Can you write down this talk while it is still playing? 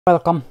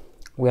Welcome,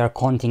 we are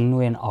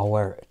continuing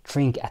our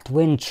drink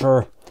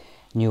adventure.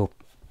 New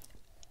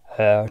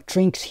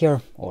drinks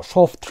here, or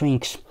soft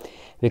drinks.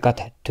 We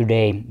got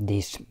today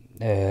this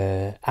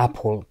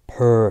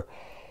apple-pear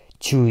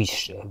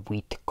juice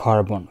with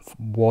carbon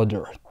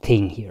water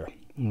thing here,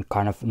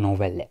 kind of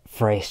Novelle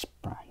Fresh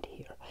brand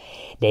here.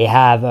 They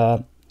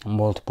have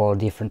multiple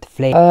different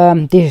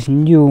flavors. This is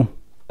new,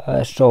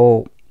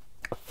 so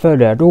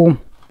further ado,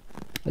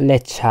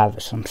 let's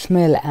have some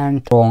smell.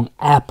 And strong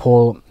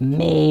apple,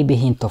 maybe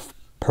hint of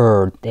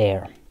pear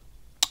there,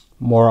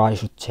 more I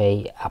should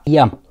say apple.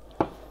 Yeah,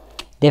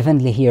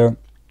 definitely here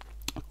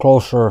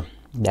closer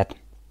that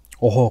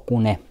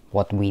ohokune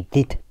what we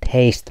did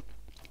taste,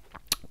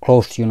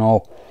 close, you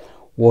know,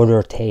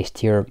 water taste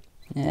here,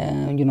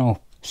 you know,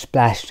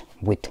 splashed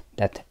with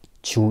that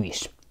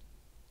juice.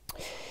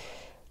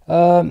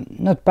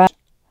 Not bad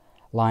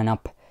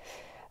lineup.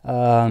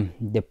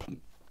 The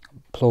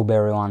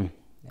blueberry one,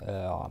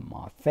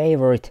 my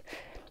favorite,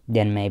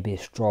 then maybe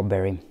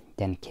strawberry,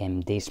 then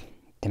came this.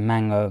 The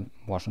mango,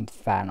 wasn't a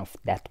fan of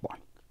that one.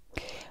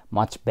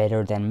 Much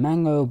better than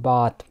mango,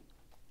 but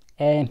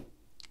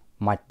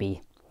might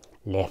be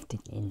left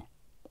it in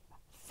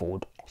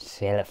food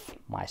shelf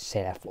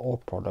myself, or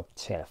product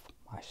shelf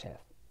myself.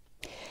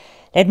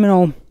 Let me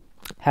know,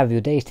 have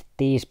you tasted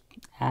these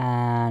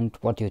and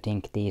what you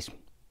think these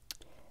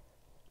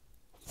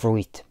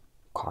fruit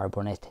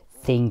carbonate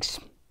things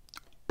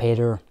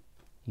better.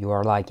 You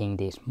are liking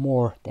these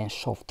more than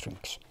soft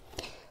drinks.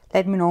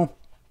 Let me know,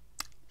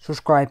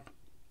 subscribe,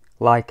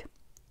 like,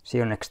 see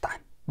you next time,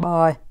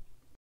 bye.